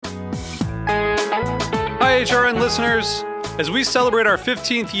HRN listeners. As we celebrate our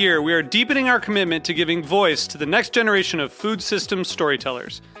 15th year, we are deepening our commitment to giving voice to the next generation of food systems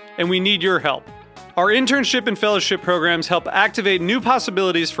storytellers, and we need your help. Our internship and fellowship programs help activate new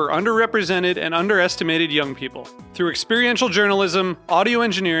possibilities for underrepresented and underestimated young people through experiential journalism, audio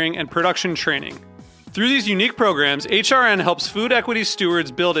engineering, and production training. Through these unique programs, HRN helps food equity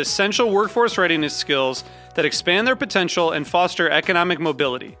stewards build essential workforce readiness skills that expand their potential and foster economic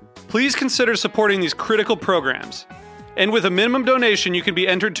mobility. Please consider supporting these critical programs. And with a minimum donation, you can be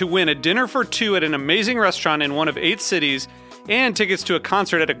entered to win a dinner for two at an amazing restaurant in one of 8 cities and tickets to a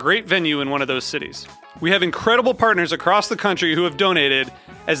concert at a great venue in one of those cities. We have incredible partners across the country who have donated,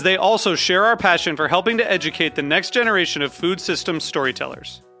 as they also share our passion for helping to educate the next generation of food systems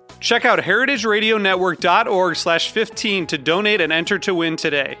storytellers. Check out heritageradionetwork.org/15 to donate and enter to win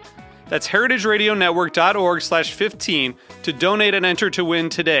today. That's heritageradionetwork.org/15 to donate and enter to win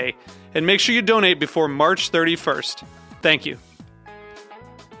today. And make sure you donate before March 31st. Thank you.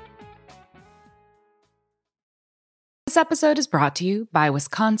 This episode is brought to you by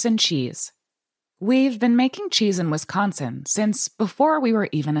Wisconsin Cheese. We've been making cheese in Wisconsin since before we were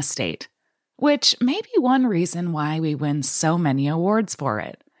even a state, which may be one reason why we win so many awards for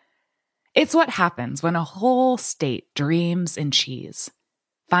it. It's what happens when a whole state dreams in cheese.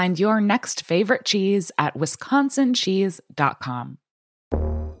 Find your next favorite cheese at wisconsincheese.com.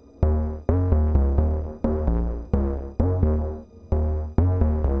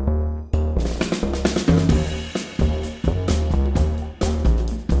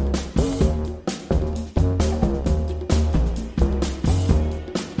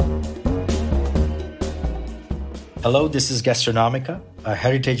 Hello, this is Gastronomica, a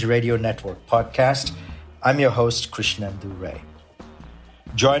Heritage Radio Network podcast. I'm your host, Krishnendu Ray.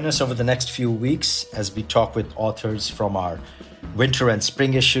 Join us over the next few weeks as we talk with authors from our winter and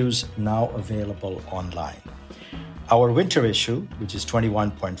spring issues, now available online. Our winter issue, which is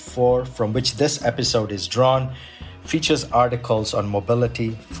 21.4, from which this episode is drawn, features articles on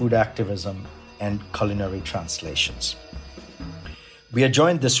mobility, food activism, and culinary translations. We are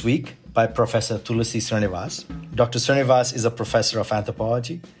joined this week by Professor Tulasi Srinivas. Dr. Srinivas is a professor of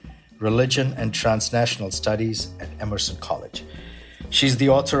anthropology, religion, and transnational studies at Emerson College. She's the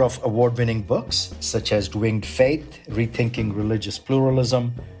author of award-winning books such as Winged Faith, Rethinking Religious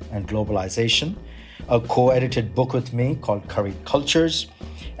Pluralism and Globalization, a co-edited book with me called Curried Cultures,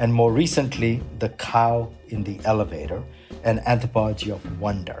 and more recently, The Cow in the Elevator, An Anthropology of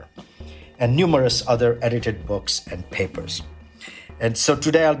Wonder, and numerous other edited books and papers. And so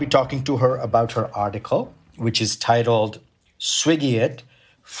today I'll be talking to her about her article, which is titled Swiggy It,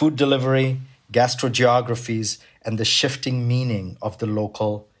 Food Delivery, Gastrogeographies, and the Shifting Meaning of the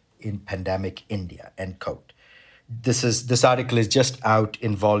Local in Pandemic India, end quote. This article is just out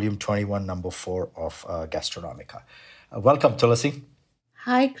in volume 21, number 4 of Gastronomica. Welcome, Tulasi.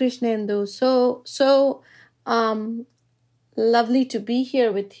 Hi, Krishnendu. So lovely to be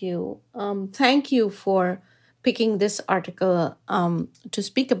here with you. Thank you for picking this article to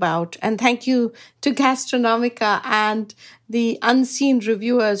speak about. And thank you to Gastronomica and the unseen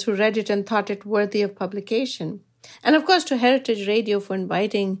reviewers who read it and thought it worthy of publication. And of course, to Heritage Radio for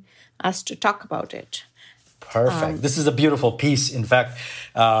inviting us to talk about it. Perfect. This is a beautiful piece. In fact,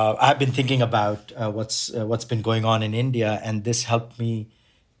 I've been thinking about what's been going on in India, and this helped me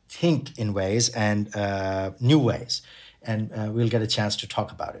think in ways and new ways. And we'll get a chance to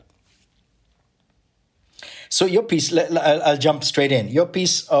talk about it. So your piece, I'll jump straight in. Your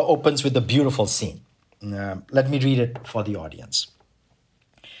piece opens with a beautiful scene. Let me read it for the audience.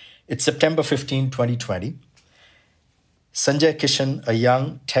 It's September 15, 2020. Sanjay Kishan, a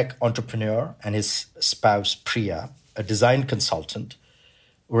young tech entrepreneur, and his spouse Priya, a design consultant,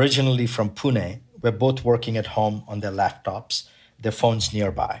 originally from Pune, were both working at home on their laptops, their phones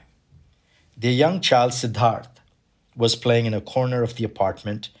nearby. Their young child, Siddharth, was playing in a corner of the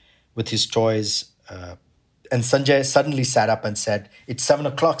apartment with his toys, and Sanjay suddenly sat up and said, "It's 7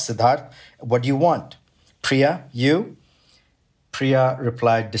 o'clock, Siddharth. What do you want?" "Priya, you?" Priya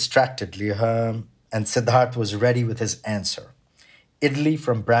replied distractedly, and Siddharth was ready with his answer. "Idli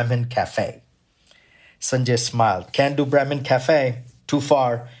from Brahmin Cafe." Sanjay smiled. "Can't do Brahmin Cafe. Too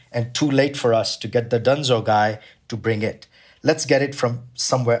far and too late for us to get the Dunzo guy to bring it. Let's get it from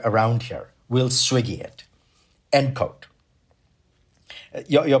somewhere around here. We'll Swiggy it." End quote.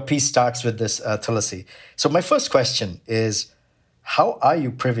 Your piece starts with this, Tulasi. So my first question is, how are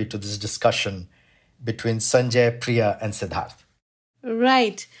you privy to this discussion between Sanjay, Priya, and Siddharth?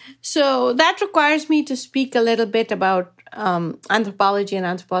 Right. So that requires me to speak a little bit about anthropology and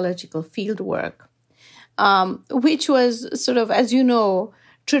anthropological fieldwork, which was sort of, as you know,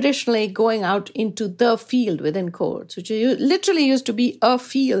 traditionally going out into the field within quotes, which literally used to be a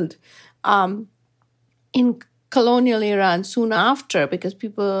field in colonial era and soon after, because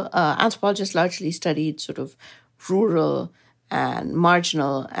anthropologists largely studied sort of rural and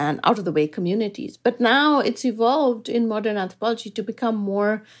marginal and out-of-the-way communities. But now it's evolved in modern anthropology to become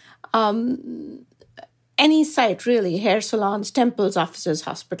more any site, really, hair salons, temples, offices,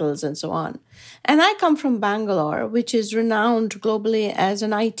 hospitals, and so on. And I come from Bangalore, which is renowned globally as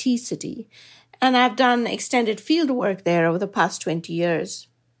an IT city. And I've done extended field work there over the past 20 years.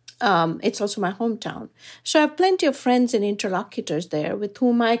 It's also my hometown. So I have plenty of friends and interlocutors there with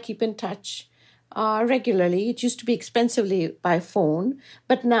whom I keep in touch regularly. It used to be expensively by phone,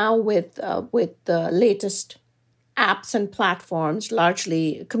 but now with the latest apps and platforms,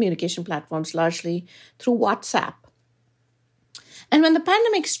 largely communication platforms, largely through WhatsApp. And when the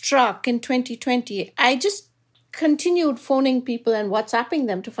pandemic struck in 2020, I just continued phoning people and WhatsApping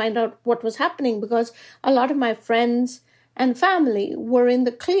them to find out what was happening, because a lot of my friends and family were in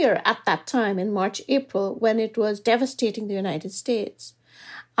the clear at that time in March, April, when it was devastating the United States.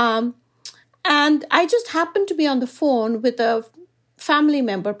 And I just happened to be on the phone with a family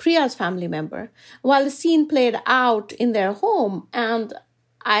member, Priya's family member, while the scene played out in their home. And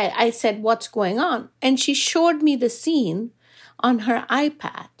I said, "What's going on?" And she showed me the scene on her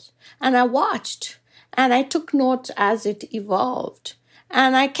iPad. And I watched and I took notes as it evolved.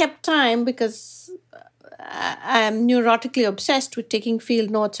 And I kept time because I'm neurotically obsessed with taking field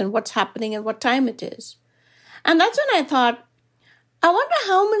notes and what's happening and what time it is. And that's when I thought, I wonder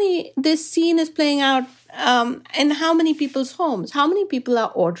how many this scene is playing out in how many people's homes, how many people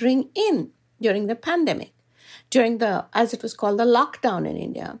are ordering in during the pandemic, during the, as it was called, the lockdown in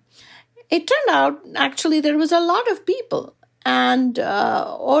India. It turned out, actually, there was a lot of people, and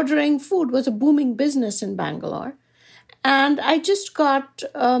ordering food was a booming business in Bangalore. And I just got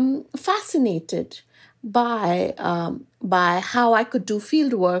fascinated by how I could do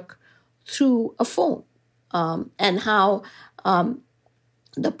field work through a phone, and how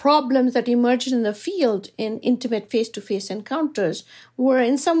the problems that emerged in the field in intimate face-to-face encounters were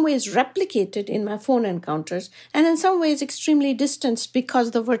in some ways replicated in my phone encounters, and in some ways extremely distanced because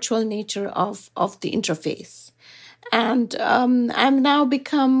of the virtual nature of the interface. And I've now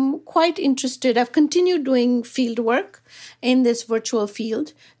become quite interested. I've continued doing field work in this virtual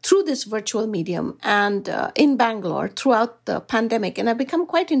field through this virtual medium and in Bangalore throughout the pandemic. And I've become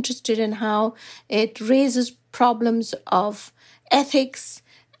quite interested in how it raises problems of ethics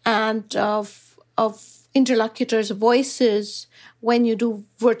and of interlocutors' voices when you do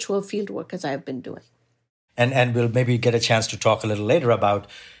virtual field work, as I've been doing. And we'll maybe get a chance to talk a little later about,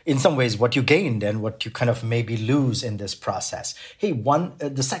 in some ways, what you gained and what you kind of maybe lose in this process. Hey,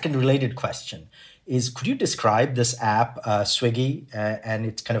 the second related question is, could you describe this app, Swiggy, and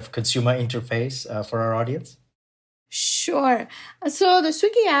its kind of consumer interface for our audience? Sure. So the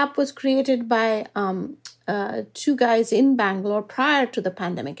Swiggy app was created by two guys in Bangalore prior to the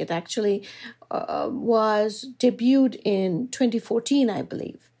pandemic. It actually was debuted in 2014, I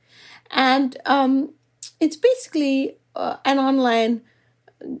believe. And it's basically an online,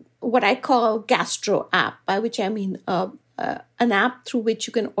 what I call Gastro app, by which I mean an app through which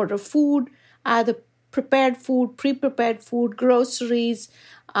you can order food, either prepared food, pre-prepared food, groceries,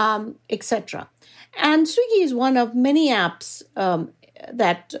 etc. And Swiggy is one of many apps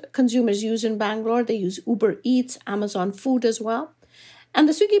that consumers use in Bangalore. They use Uber Eats, Amazon Food as well. And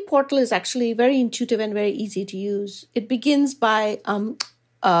the Swiggy portal is actually very intuitive and very easy to use. It begins by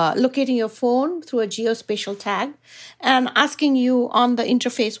locating your phone through a geospatial tag and asking you on the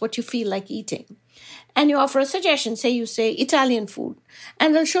interface what you feel like eating. And you offer a suggestion, say Italian food,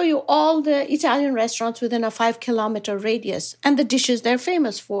 and they'll show you all the Italian restaurants within a 5-kilometer radius and the dishes they're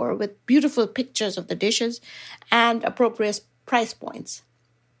famous for, with beautiful pictures of the dishes and appropriate price points.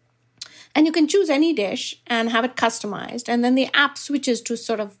 And you can choose any dish and have it customized, and then the app switches to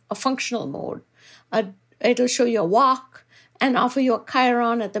sort of a functional mode. It'll show you a wok and offer you a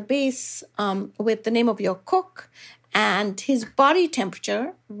chyron at the base with the name of your cook and his body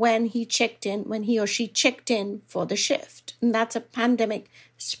temperature when he or she checked in for the shift. And that's a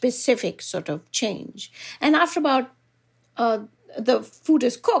pandemic-specific sort of change. And after about the food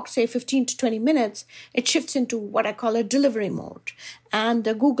is cooked, say 15 to 20 minutes, it shifts into what I call a delivery mode. And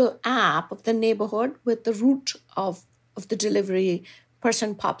the Google app of the neighborhood with the route of the delivery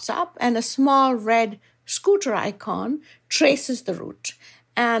person pops up, and a small red scooter icon traces the route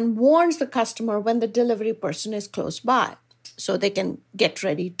and warns the customer when the delivery person is close by, so they can get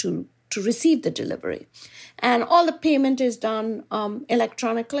ready to receive the delivery. And all the payment is done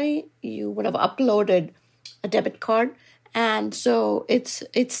electronically. You would have uploaded a debit card, And so it's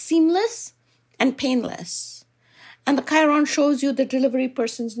seamless and painless. And the Chiron shows you the delivery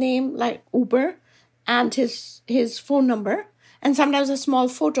person's name, like Uber, and his phone number, and sometimes a small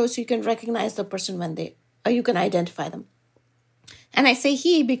photo so you can recognize the person or you can identify them. And I say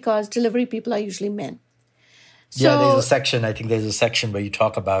he because delivery people are usually men. So, yeah, I think there's a section where you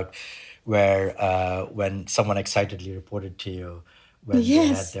talk about when someone excitedly reported to you when they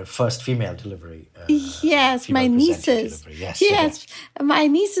had their first female delivery. Yes, my nieces. Yes, my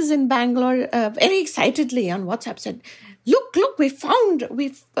nieces in Bangalore very excitedly on WhatsApp said, look, we've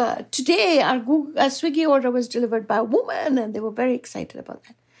today our Swiggy order was delivered by a woman, and they were very excited about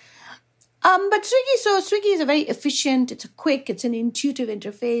that. But Swiggy is a very efficient, it's it's an intuitive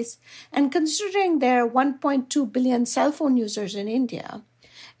interface. And considering there are 1.2 billion cell phone users in India,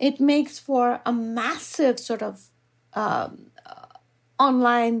 it makes for a massive sort of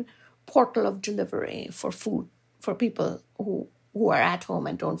online portal of delivery for food for people who are at home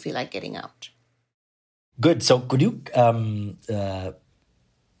and don't feel like getting out. Good. So could you, in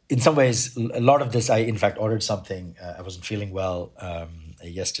some ways, a lot of this, I in fact ordered something. I wasn't feeling well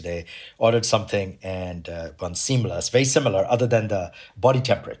yesterday, ordered something and gone seamless, very similar, other than the body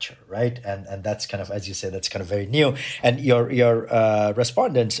temperature, right? And that's kind of, as you say, that's kind of very new. And your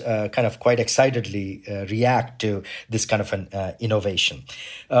respondents kind of quite excitedly react to this kind of an innovation.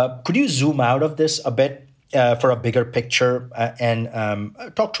 Could you zoom out of this a bit for a bigger picture and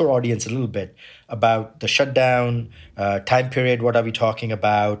talk to our audience a little bit about the shutdown, time period, what are we talking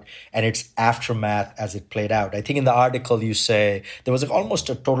about, and its aftermath as it played out. I think in the article you say there was almost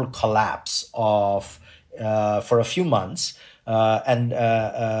a total collapse for a few months and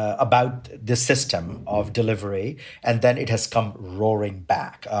about the system of delivery, and then it has come roaring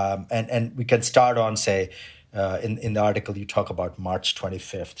back. And we can start on, say, in the article you talk about March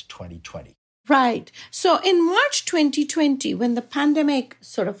 25th, 2020. Right. So in March 2020, when the pandemic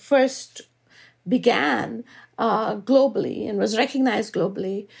sort of first began globally and was recognized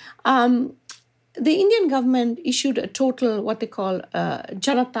globally, the Indian government issued a total, what they call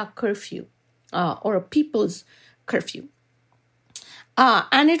Janata curfew or a people's curfew.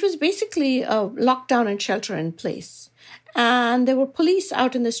 And it was basically a lockdown and shelter in place. And there were police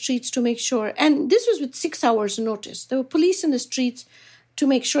out in the streets to make sure, and this was with 6 hours notice. There were police in the streets to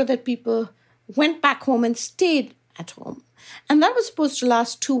make sure that people went back home and stayed at home. And that was supposed to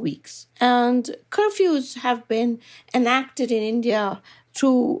last 2 weeks. And curfews have been enacted in India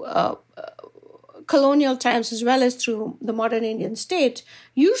through colonial times as well as through the modern Indian state,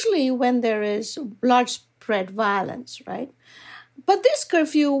 usually when there is large spread violence, right? But this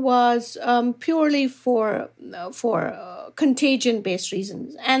curfew was purely for contagion-based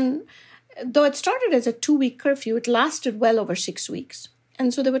reasons. And though it started as a 2-week curfew, it lasted well over 6 weeks.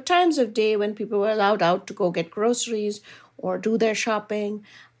 And so there were times of day when people were allowed out to go get groceries or do their shopping,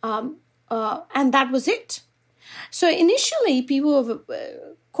 and that was it. So initially, people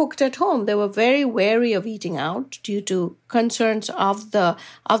cooked at home. They were very wary of eating out due to concerns of the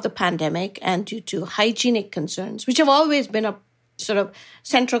pandemic and due to hygienic concerns, which have always been a sort of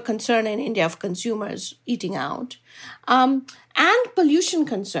central concern in India of consumers eating out, and pollution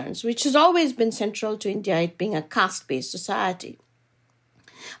concerns, which has always been central to India, it being a caste-based society.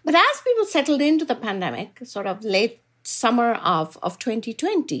 But as people settled into the pandemic, sort of late summer of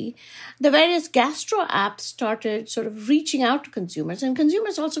 2020, the various Gastro apps started sort of reaching out to consumers, and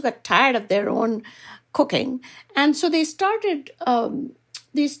consumers also got tired of their own cooking. And so they started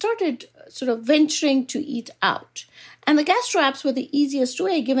sort of venturing to eat out. And the Gastro apps were the easiest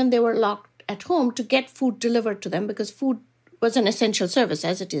way, given they were locked at home, to get food delivered to them, because food was an essential service,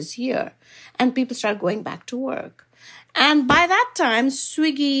 as it is here. And people started going back to work. And by that time,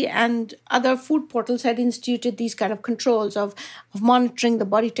 Swiggy and other food portals had instituted these kind of controls of monitoring the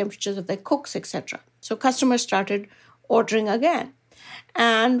body temperatures of their cooks, etc. So customers started ordering again.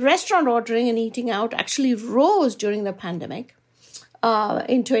 And restaurant ordering and eating out actually rose during the pandemic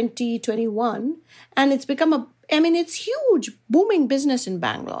in 2021. And it's become it's huge, booming business in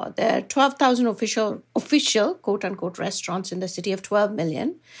Bangalore. There are 12,000 official, quote-unquote, restaurants in the city of 12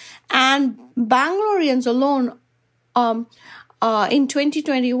 million. And Bangaloreans alone in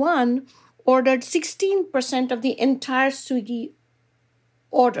 2021 ordered 16% of the entire Swiggy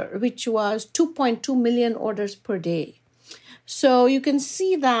order, which was 2.2 million orders per day. So you can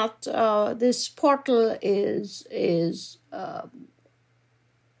see that this portal is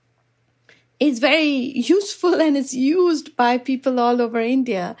very useful and is used by people all over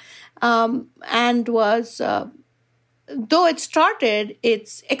India, and was, though it started,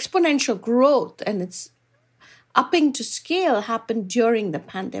 its exponential growth and its upping to scale happened during the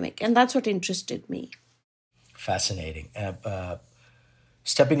pandemic. And that's what interested me. Fascinating.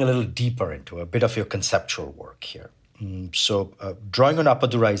 Stepping a little deeper into a bit of your conceptual work here. So, drawing on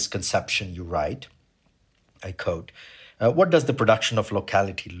Appadurai's conception, you write, I quote, what does the production of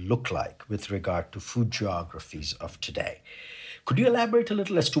locality look like with regard to food geographies of today? Could you elaborate a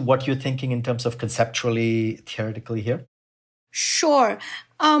little as to what you're thinking in terms of conceptually, theoretically here? Sure.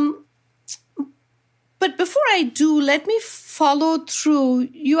 But before I do, let me follow through.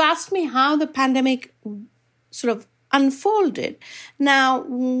 You asked me how the pandemic sort of unfolded. Now,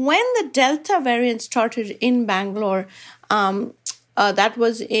 when the Delta variant started in Bangalore, that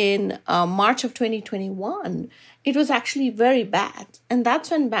was in March of 2021, it was actually very bad. And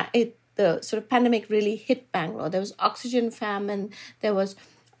that's when the sort of pandemic really hit Bangalore. There was oxygen famine, there was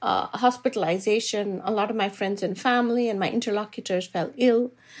hospitalization. A lot of my friends and family and my interlocutors fell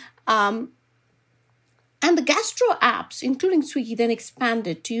ill. And the Gastro apps, including Swiggy, then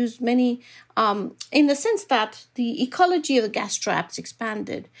expanded to use many, in the sense that the ecology of the Gastro apps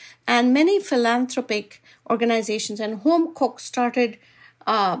expanded. And many philanthropic organizations and home cooks started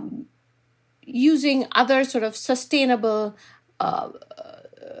using other sort of sustainable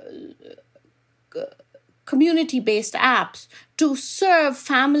community-based apps to serve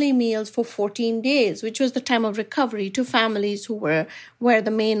family meals for 14 days, which was the time of recovery to families where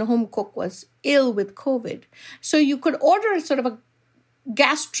the main home cook was ill with COVID. So you could order sort of a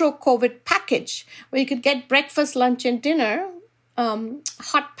Gastro COVID package where you could get breakfast, lunch, and dinner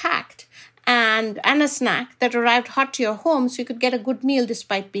hot packed and a snack that arrived hot to your home so you could get a good meal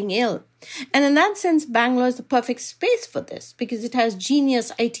despite being ill. And in that sense, Bangalore is the perfect space for this because it has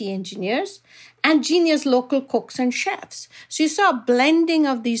genius IT engineers and genius local cooks and chefs. So you saw a blending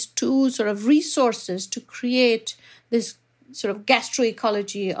of these two sort of resources to create this sort of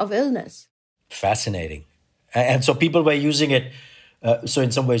gastroecology of illness. Fascinating. And so people were using it, so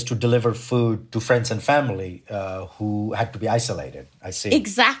in some ways, to deliver food to friends and family who had to be isolated. I see.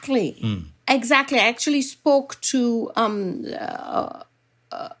 Exactly. Exactly. I actually spoke to a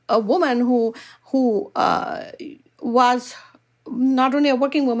woman who was not only a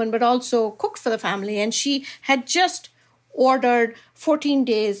working woman, but also cooked for the family. And she had just ordered 14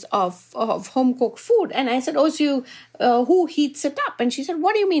 days of home-cooked food. And I said, so who heats it up? And she said,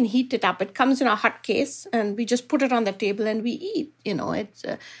 what do you mean heat it up? It comes in a hot case, and we just put it on the table and we eat. It's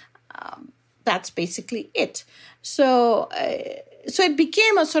that's basically it. So it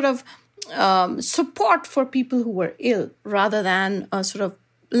became a sort of support for people who were ill rather than a sort of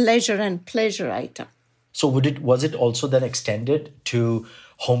leisure and pleasure item. So was it also then extended to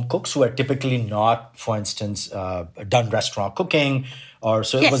home cooks who are typically not, for instance, done restaurant cooking, or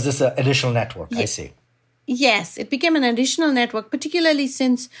so? Yes. Was this an additional network? Yes. I see. Yes, it became an additional network, particularly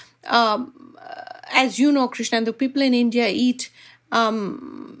since, as you know, Krishna, the people in India eat.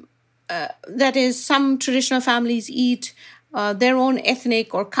 That is, some traditional families eat their own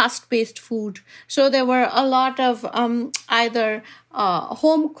ethnic or caste-based food. So there were a lot of either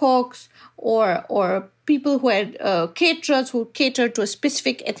home cooks or people who had caterers who catered to a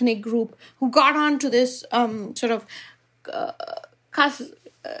specific ethnic group who got onto this sort of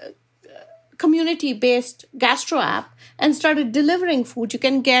community-based Gastro app and started delivering food. You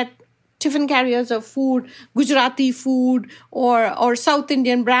can get tiffin carriers of food, Gujarati food, or South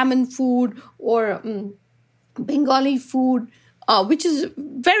Indian Brahmin food, or Bengali food, which is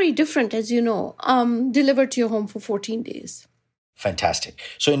very different, as you know, delivered to your home for 14 days. Fantastic.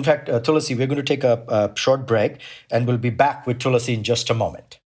 So in fact, Tulasi, we're going to take a short break and we'll be back with Tulasi in just a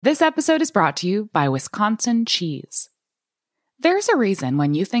moment. This episode is brought to you by Wisconsin Cheese. There's a reason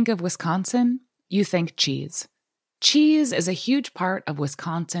when you think of Wisconsin, you think cheese. Cheese is a huge part of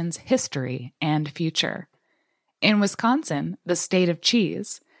Wisconsin's history and future. In Wisconsin, the state of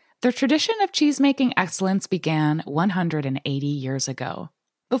cheese, the tradition of cheese-making excellence began 180 years ago,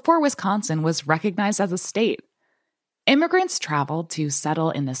 before Wisconsin was recognized as a state. Immigrants traveled to settle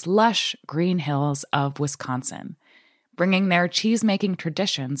in this lush green hills of Wisconsin, bringing their cheese-making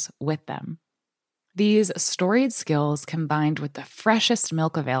traditions with them. These storied skills, combined with the freshest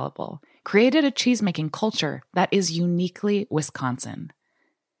milk available, created a cheese-making culture that is uniquely Wisconsin.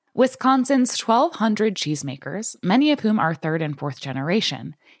 Wisconsin's 1,200 cheesemakers, many of whom are third and fourth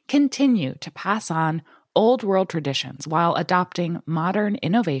generation, continue to pass on old world traditions while adopting modern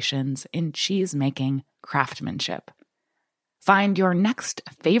innovations in cheese-making craftsmanship. Find your next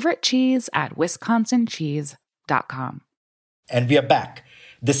favorite cheese at wisconsincheese.com. And we are back.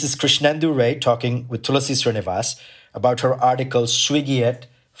 This is Krishnendu Ray talking with Tulasi Srinivas about her article, Swiggy,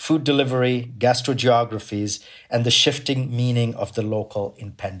 Food Delivery, Gastrogeographies, and the Shifting Meaning of the Local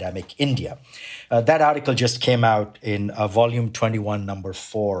in Pandemic India. That article just came out in volume 21, number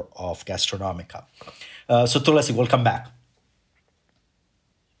 4 of Gastronomica. So Tulasi, we'll come back.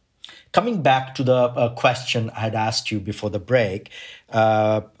 Coming back to the question I had asked you before the break,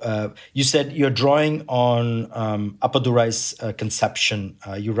 you said you're drawing on Appadurai's conception.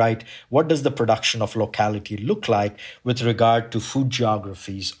 You write, what does the production of locality look like with regard to food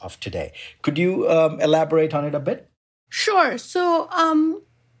geographies of today? Could you elaborate on it a bit? Sure. So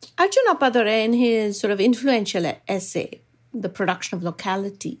Arjun Appadurai, in his sort of influential essay, The Production of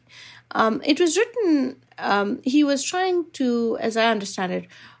Locality, it was written, he was trying to, as I understand it,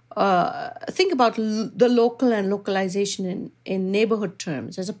 think about the local and localization in neighborhood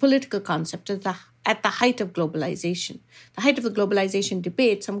terms as a political concept at the height of globalization, the height of the globalization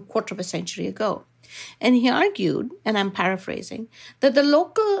debate some quarter of a century ago. And he argued, and I'm paraphrasing, that the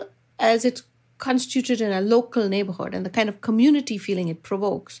local, as it's constituted in a local neighborhood and the kind of community feeling it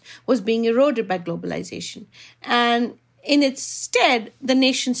provokes, was being eroded by globalization. And in its stead, the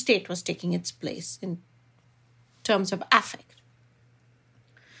nation state was taking its place in terms of affect.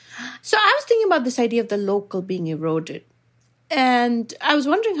 So I was thinking about this idea of the local being eroded. And I was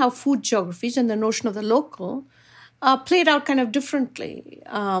wondering how food geographies and the notion of the local played out kind of differently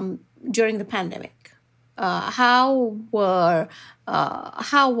during the pandemic. How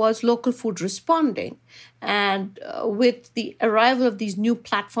was local food responding? And with the arrival of these new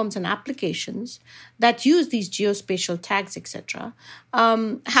platforms and applications that use these geospatial tags, etc.,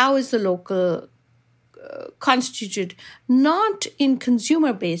 how is the local constituted not in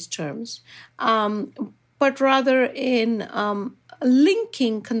consumer-based terms, but rather in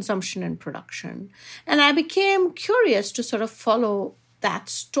linking consumption and production? And I became curious to sort of follow that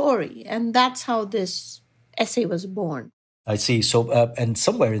story. And that's how this essay was born. I see. So, and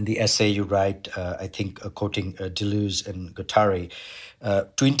somewhere in the essay you write, I think quoting Deleuze and Guattari,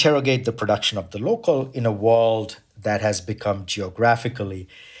 to interrogate the production of the local in a world that has become geographically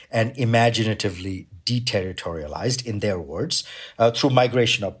and imaginatively deterritorialized, in their words, through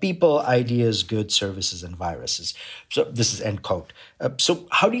migration of people, ideas, goods, services, and viruses. So this is end quote. So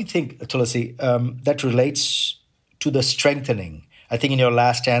how do you think, Tulasi, that relates to the strengthening? I think in your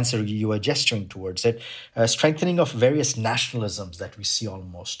last answer, you were gesturing towards it, strengthening of various nationalisms that we see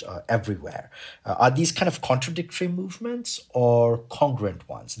almost everywhere. Are these kind of contradictory movements or congruent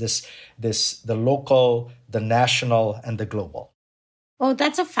ones? The local, the national, and the global? Oh,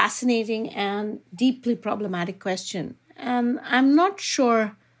 that's a fascinating and deeply problematic question. And I'm not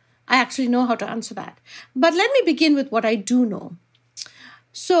sure I actually know how to answer that. But let me begin with what I do know.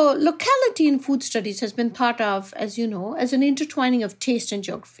 So locality in food studies has been thought of, as you know, as an intertwining of taste and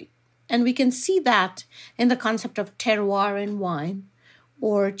geography. And we can see that in the concept of terroir in wine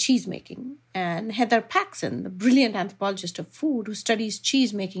or cheesemaking. And Heather Paxson, the brilliant anthropologist of food who studies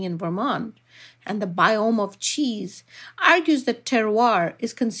cheesemaking in Vermont and the biome of cheese, argues that terroir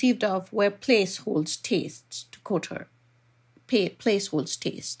is conceived of where place holds taste, to quote her. Place holds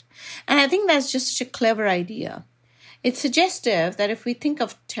taste. And I think that's just such a clever idea. It's suggestive that if we think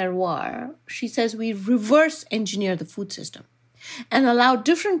of terroir, she says we reverse engineer the food system and allow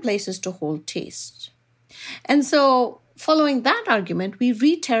different places to hold taste. And so, following that argument, we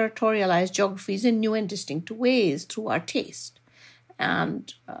re-territorialize geographies in new and distinct ways through our taste.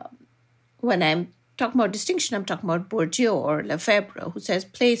 And when I'm talking about distinction, I'm talking about Bourdieu or Lefebvre, who says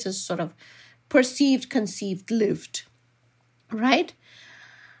place is sort of perceived, conceived, lived, right?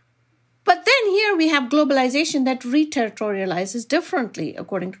 But then here we have globalization that re-territorializes differently,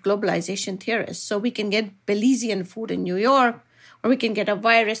 according to globalization theorists. So we can get Belizean food in New York, or we can get a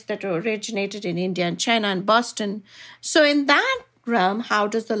virus that originated in India and China and Boston. So in that realm, how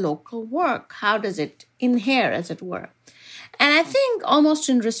does the local work? How does it inhere, as it were? And I think almost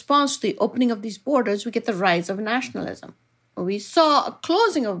in response to the opening of these borders, we get the rise of nationalism. We saw a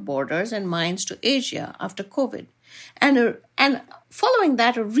closing of borders and minds to Asia after COVID. And following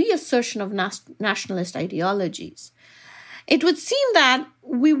that, a reassertion of nationalist ideologies. It would seem that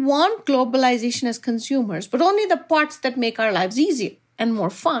we want globalization as consumers, but only the parts that make our lives easier and more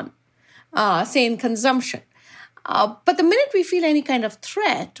fun, say in consumption. But the minute we feel any kind of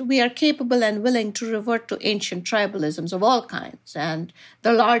threat, we are capable and willing to revert to ancient tribalisms of all kinds. And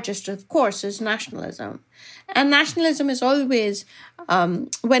the largest, of course, is nationalism. And nationalism is always,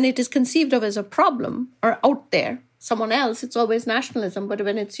 when it is conceived of as a problem or out there, someone else, it's always nationalism. But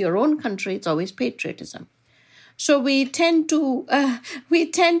when it's your own country, it's always patriotism. So we tend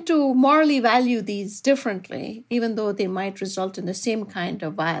to morally value these differently, even though they might result in the same kind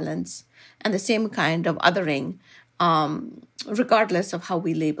of violence and the same kind of othering, regardless of how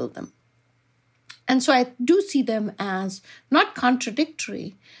we label them. And so I do see them as not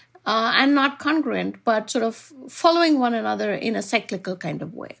contradictory and not congruent, but sort of following one another in a cyclical kind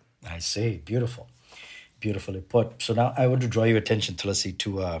of way. I see. Beautiful. beautifully put. So now I want to draw your attention, Tulasi,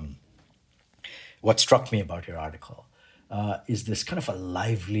 to what struck me about your article. Is this kind of a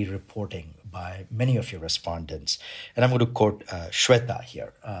lively reporting by many of your respondents. And I'm going to quote Shweta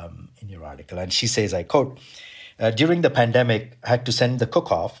here in your article. And she says, I quote, during the pandemic, I had to send the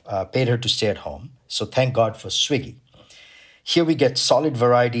cook off, paid her to stay at home. So thank God for Swiggy. Here we get solid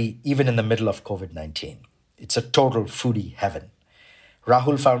variety even in the middle of COVID-19. It's a total foodie heaven.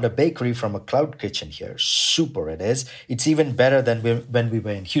 Rahul found a bakery from a cloud kitchen here. Super it is. It's even better than when we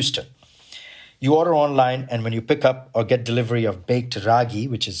were in Houston. You order online, and when you pick up or get delivery of baked ragi,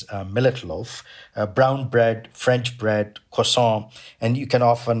 which is a millet loaf, brown bread, French bread, croissant, and you can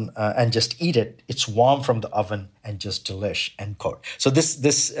often and just eat it. It's warm from the oven and just delish. End quote. So this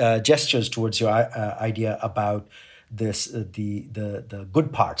gestures towards your idea about this the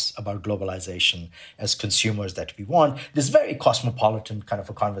good parts about globalization as consumers that we want. This very cosmopolitan kind of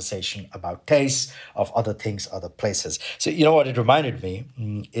a conversation about taste of other things, other places. So you know what it reminded me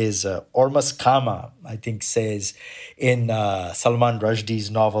is Ormus Kama, I think, says in Salman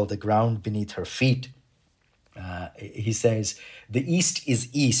Rushdie's novel The Ground Beneath Her Feet, he says, the East is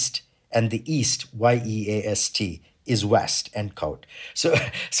East and the East, Y-E-A-S-T, is West, end quote. So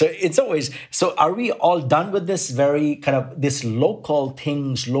it's always, so are we all done with this very kind of this local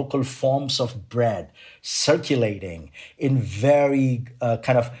things, local forms of bread circulating in very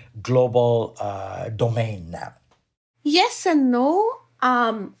kind of global domain now? Yes and no.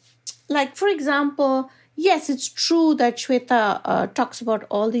 Like, for example, yes, it's true that Shweta talks about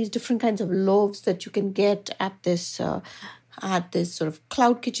all these different kinds of loaves that you can get at this sort of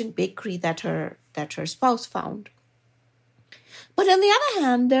cloud kitchen bakery that her spouse found. But on the other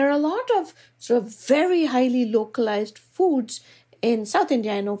hand, there are a lot of sort of very highly localized foods in South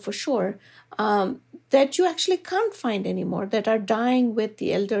India, I know for sure, that you actually can't find anymore, that are dying with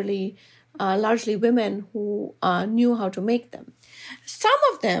the elderly, largely women who knew how to make them. Some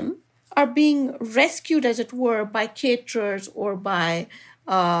of them are being rescued, as it were, by caterers or by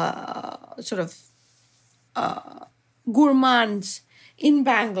gourmands in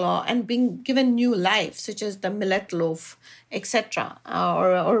Bangalore and being given new life, such as the millet loaf, etc.,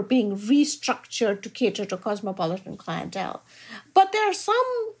 or being restructured to cater to cosmopolitan clientele. But there are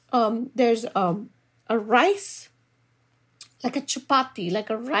some, there's a rice, like a chapati, like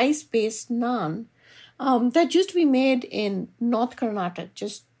a rice-based naan, that used to be made in North Karnataka,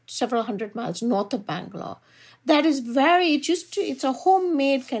 just several hundred miles north of Bangalore. That is it's a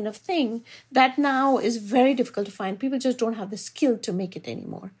homemade kind of thing that now is very difficult to find. People just don't have the skill to make it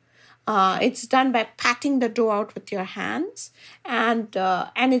anymore. It's done by patting the dough out with your hands, and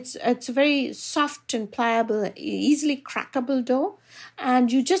it's a very soft and pliable, easily crackable dough,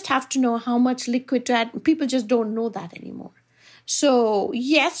 and you just have to know how much liquid to add. People just don't know that anymore. So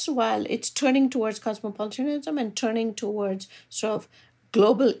yes, while it's turning towards cosmopolitanism and turning towards sort of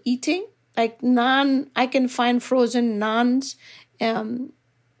global eating, like naan, I can find frozen naans,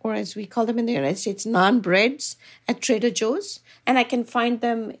 or as we call them in the United States, naan breads at Trader Joe's. And I can find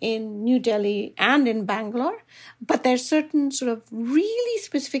them in New Delhi and in Bangalore. But there's certain sort of really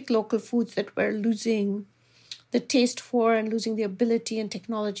specific local foods that we're losing the taste for and losing the ability and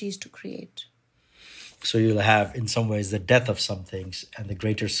technologies to create. So you'll have, in some ways, the death of some things and the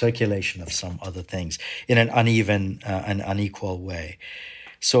greater circulation of some other things in an uneven and unequal way.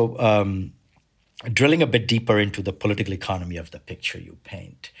 So drilling a bit deeper into the political economy of the picture you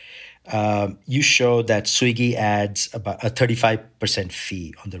paint, you show that Swiggy adds about a 35%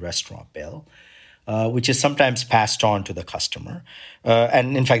 fee on the restaurant bill, which is sometimes passed on to the customer.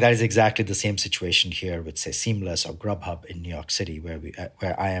 And in fact, that is exactly the same situation here with, say, Seamless or Grubhub in New York City, where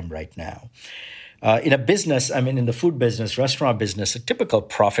I am right now. In a business, in the food business, restaurant business, typical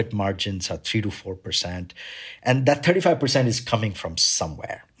profit margins are 3 to 4%. And that 35% is coming from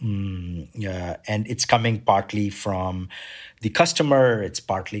somewhere. And it's coming partly from the customer, it's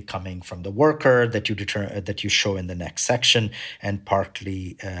partly coming from the worker that you show in the next section, and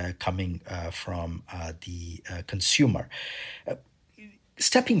partly coming from the consumer.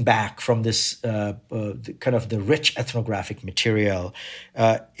 Stepping back from this kind of the rich ethnographic material,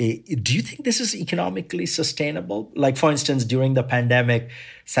 do you think this is economically sustainable? Like, for instance, during the pandemic,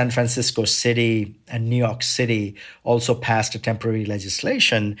 San Francisco City and New York City also passed a temporary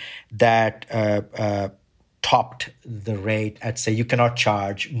legislation that topped the rate at, say, you cannot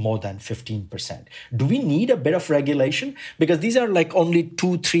charge more than 15%. Do we need a bit of regulation? Because these are like only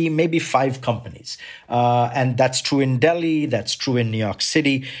 2, 3, maybe 5 companies. And that's true in Delhi, that's true in New York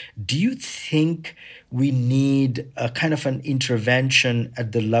City. Do you think we need a kind of an intervention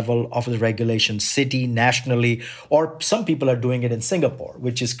at the level of the regulation city, nationally, or some people are doing it in Singapore,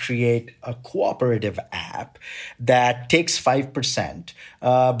 which is create a cooperative app that takes 5%,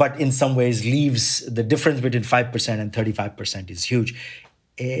 but in some ways leaves the difference between 5% and 35% is huge.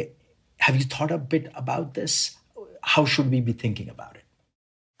 Have you thought a bit about this? How should we be thinking about it?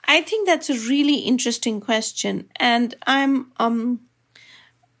 I think that's a really interesting question. And I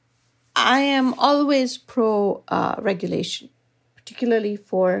am always pro regulation, particularly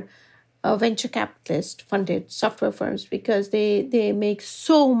for venture capitalist funded software firms, because they make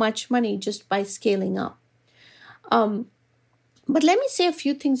so much money just by scaling up. But let me say a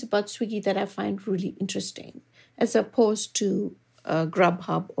few things about Swiggy that I find really interesting, as opposed to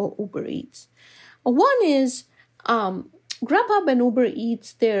Grubhub or Uber Eats. One is Grubhub and Uber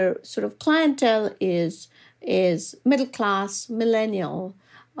Eats, their sort of clientele is middle class, millennial,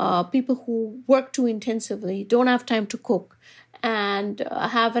 people who work too intensively, don't have time to cook, and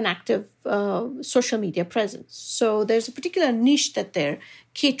have an active social media presence. So there's a particular niche that they're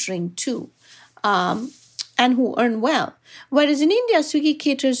catering to, and who earn well. Whereas in India, Swiggy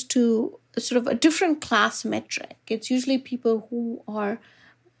caters to sort of a different class metric. It's usually people who are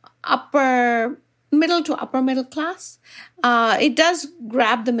middle to upper middle class. It does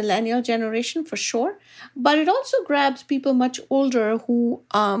grab the millennial generation for sure, but it also grabs people much older who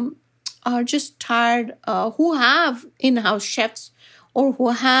are just tired, who have in-house chefs or who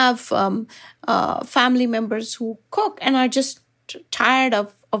have family members who cook and are just tired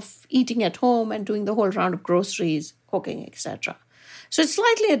of eating at home and doing the whole round of groceries, cooking, etc. So it's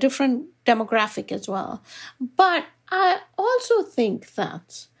slightly a different demographic as well. But I also think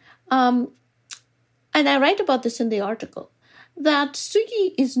that, and I write about this in the article, that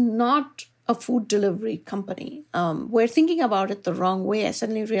Swiggy is not a food delivery company. We're thinking about it the wrong way. I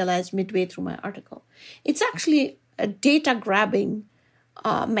suddenly realized midway through my article. It's actually a data grabbing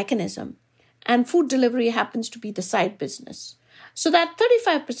mechanism, and food delivery happens to be the side business. So that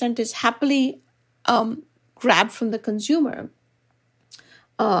 35% is happily grabbed from the consumer,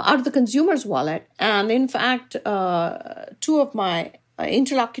 out of the consumer's wallet. And in fact, two of my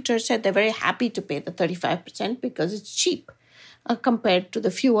interlocutors said they're very happy to pay the 35% because it's cheap compared to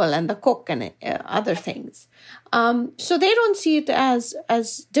the fuel and the cook and other things. So they don't see it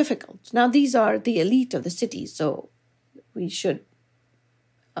as difficult. Now, these are the elite of the city, so we should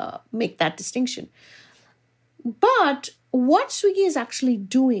make that distinction. But what Swiggy is actually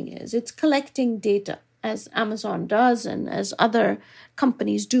doing is it's collecting data, as Amazon does and as other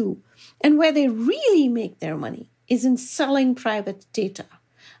companies do. And where they really make their money is in selling private data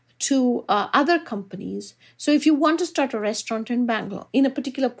to other companies. So if you want to start a restaurant in Bangalore, in a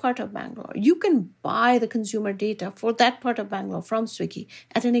particular part of Bangalore, you can buy the consumer data for that part of Bangalore from Swiggy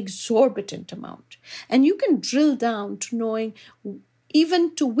at an exorbitant amount. And you can drill down to knowing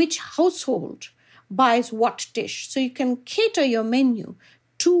even to which household buys what dish. So you can cater your menu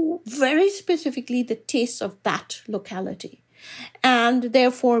to very specifically the tastes of that locality, and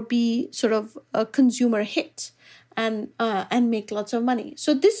therefore be sort of a consumer hit and make lots of money.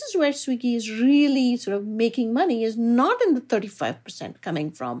 So this is where Swiggy is really sort of making money, is not in the 35%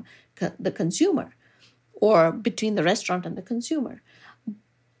 coming from the consumer or between the restaurant and the consumer,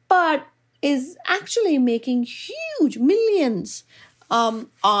 but is actually making huge millions on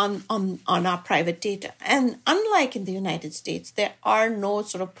our private data. And unlike in the United States, there are no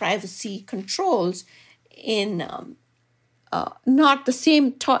sort of privacy controls in not the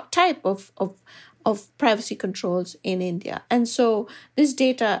same type of privacy controls in India. And so this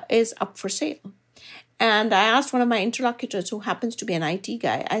data is up for sale. And I asked one of my interlocutors, who happens to be an IT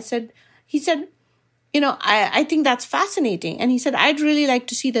guy, he said, I think that's fascinating. And he said, I'd really like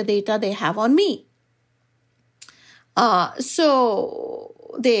to see the data they have on me. So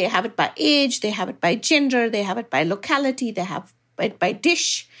they have it by age, they have it by gender, they have it by locality, they have it by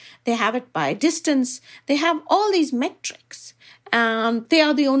dish, they have it by distance. They have all these metrics, and they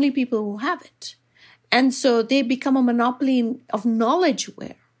are the only people who have it. And so they become a monopoly of knowledge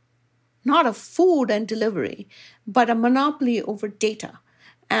ware, not of food and delivery, but a monopoly over data.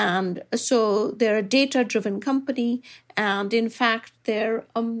 And so they're a data-driven company, and in fact, their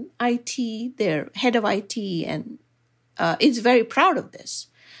head of IT and is very proud of this.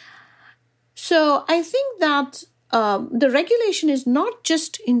 So I think that the regulation is not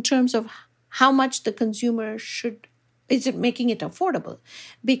just in terms of how much the consumer is it making it affordable?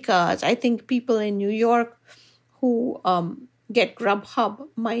 Because I think people in New York who get Grubhub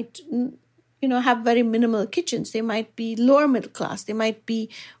might, have very minimal kitchens. They might be lower middle class. They might be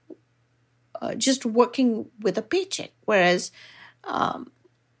just working with a paycheck. Whereas,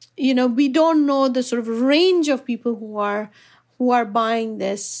 we don't know the sort of range of people who are buying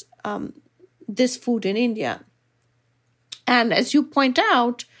this food in India. And as you point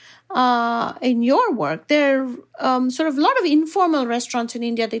out in your work, there are sort of a lot of informal restaurants in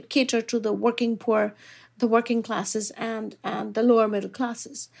India that cater to the working poor, the working classes, and the lower middle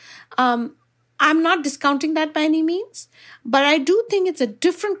classes. I'm not discounting that by any means, but I do think it's a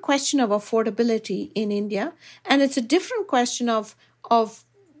different question of affordability in India, and it's a different question of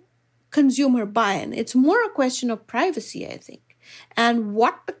consumer buy-in. It's more a question of privacy, I think, and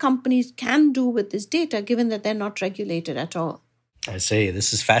what the companies can do with this data, given that they're not regulated at all. I say,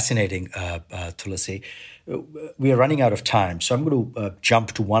 this is fascinating, Tulasi. We are running out of time, so I'm going to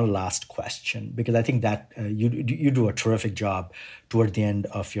jump to one last question, because I think that you do a terrific job toward the end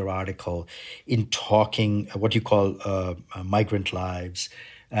of your article in talking what you call migrant lives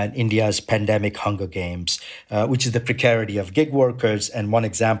and India's pandemic hunger games, which is the precarity of gig workers. And one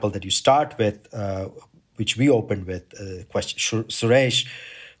example that you start with, which we opened with, question Suresh,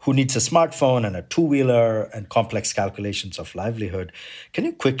 who needs a smartphone and a two-wheeler and complex calculations of livelihood. Can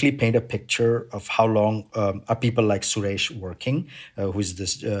you quickly paint a picture of how long are people like Suresh working, who's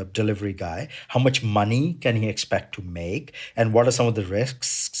this delivery guy? How much money can he expect to make? And what are some of the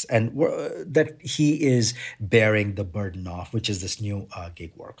risks and that he is bearing the burden of, which is this new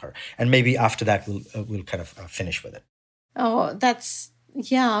gig worker? And maybe after that, we'll kind of finish with it. Oh,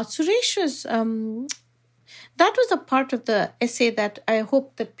 Suresh was... that was a part of the essay that I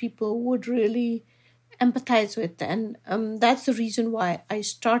hope that people would really empathize with. And that's the reason why I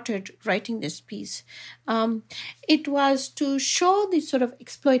started writing this piece. It was to show the sort of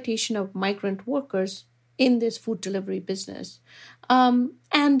exploitation of migrant workers in this food delivery business.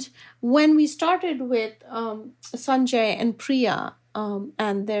 And when we started with Sanjay and Priya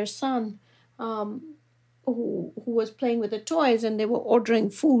and their son, who was playing with the toys, and they were ordering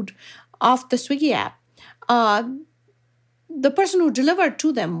food off the Swiggy app, the person who delivered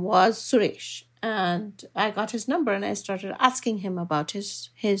to them was Suresh, and I got his number and I started asking him about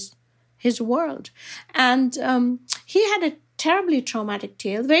his world. And he had a terribly traumatic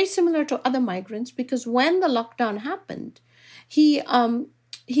tale, very similar to other migrants, because when the lockdown happened, he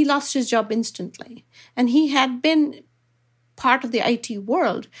lost his job instantly, and he had been part of the IT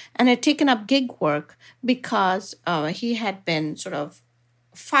world and had taken up gig work because he had been sort of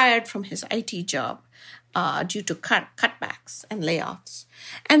fired from his IT job due to cutbacks and layoffs.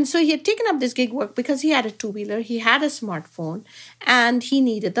 And so he had taken up this gig work because he had a two-wheeler, he had a smartphone, and he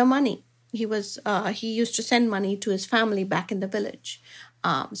needed the money. He used to send money to his family back in the village,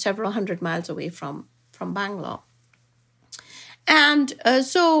 several hundred miles away from Bangalore. And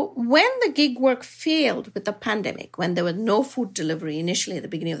so when the gig work failed with the pandemic, when there was no food delivery initially at the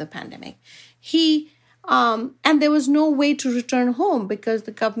beginning of the pandemic, and there was no way to return home because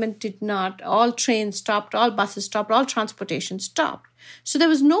the government did not, all trains stopped, all buses stopped, all transportation stopped. So there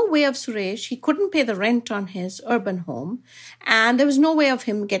was no way of Suresh, he couldn't pay the rent on his urban home, and there was no way of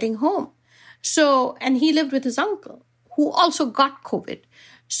him getting home. So, and he lived with his uncle, who also got COVID.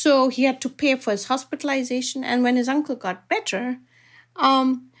 So he had to pay for his hospitalization, and when his uncle got better,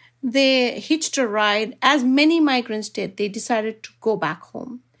 they hitched a ride. As many migrants did, they decided to go back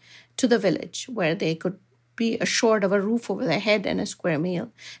home to the village where they could be assured of a roof over their head and a square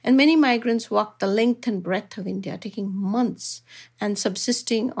meal. And many migrants walked the length and breadth of India, taking months and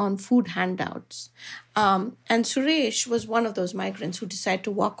subsisting on food handouts. And Suresh was one of those migrants who decided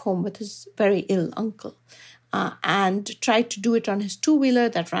to walk home with his very ill uncle and tried to do it on his two-wheeler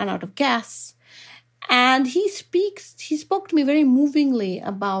that ran out of gas. And he spoke to me very movingly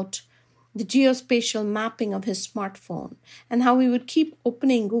about the geospatial mapping of his smartphone and how he would keep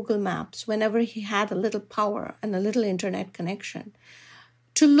opening Google Maps whenever he had a little power and a little internet connection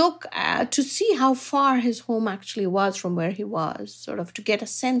to look at, to see how far his home actually was from where he was, sort of to get a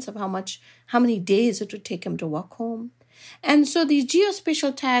sense of how many days it would take him to walk home. And so these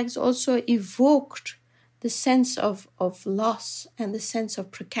geospatial tags also evoked the sense of loss and the sense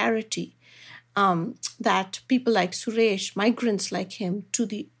of precarity that people like Suresh, migrants like him,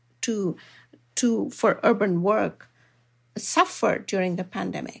 for urban work, suffered during the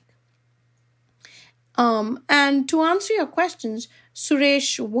pandemic. And to answer your questions,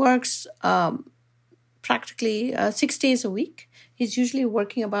 Suresh works practically 6 days a week. He's usually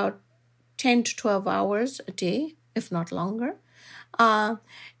working about 10 to 12 hours a day, if not longer. Now,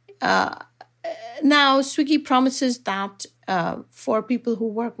 Swiggy promises that for people who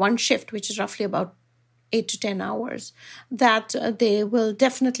work one shift, which is roughly about 8 to 10 hours, that they will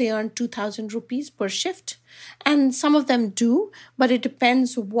definitely earn 2,000 rupees per shift. And some of them do, but it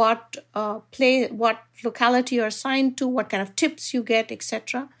depends what locality you're assigned to, what kind of tips you get,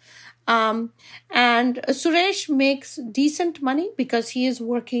 etc. And Suresh makes decent money because he is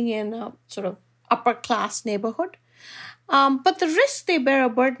working in a sort of upper class neighborhood. But the risk they bear a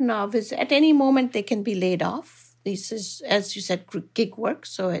burden of is at any moment they can be laid off. This is, as you said, gig work,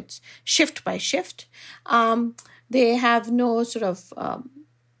 so it's shift by shift. They have no sort of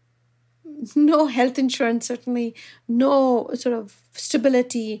no health insurance, certainly, no sort of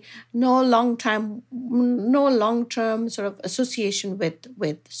stability, no long-term sort of association with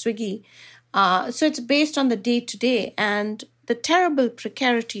Swiggy. So it's based on the day-to-day, and the terrible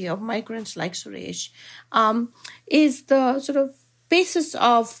precarity of migrants like Suresh is the sort of basis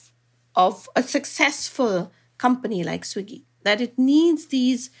of a successful company like Swiggy, that it needs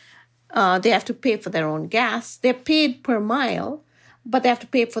these, they have to pay for their own gas. They're paid per mile, but they have to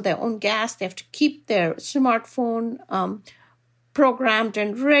pay for their own gas. They have to keep their smartphone programmed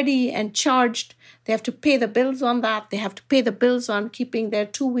and ready and charged. They have to pay the bills on that. They have to pay the bills on keeping their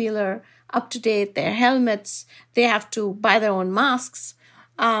two-wheeler up to date, their helmets. They have to buy their own masks.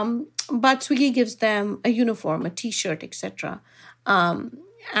 But Swiggy gives them a uniform, a T-shirt, etc.,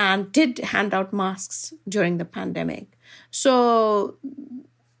 and did hand out masks during the pandemic. So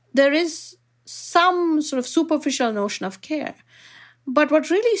there is some sort of superficial notion of care. But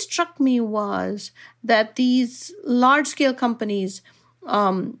what really struck me was that these large-scale companies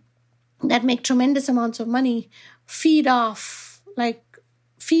that make tremendous amounts of money feed off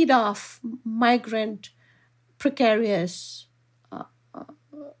migrant, precarious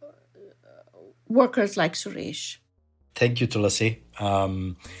workers like Suresh. Thank you, Tulasi.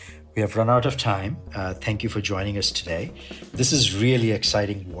 We have run out of time. Thank you for joining us today. This is really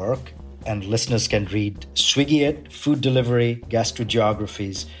exciting work, and listeners can read Swiggy It, Food Delivery,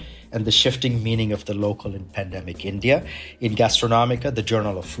 Gastrogeographies, and the Shifting Meaning of the Local in Pandemic India in Gastronomica, the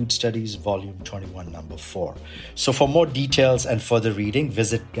Journal of Food Studies, Volume 21, Number 4. So for more details and further reading,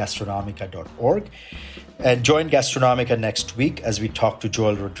 visit gastronomica.org. And join Gastronomica next week as we talk to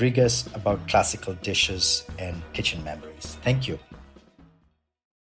Joel Rodriguez about classical dishes and kitchen memories. Thank you.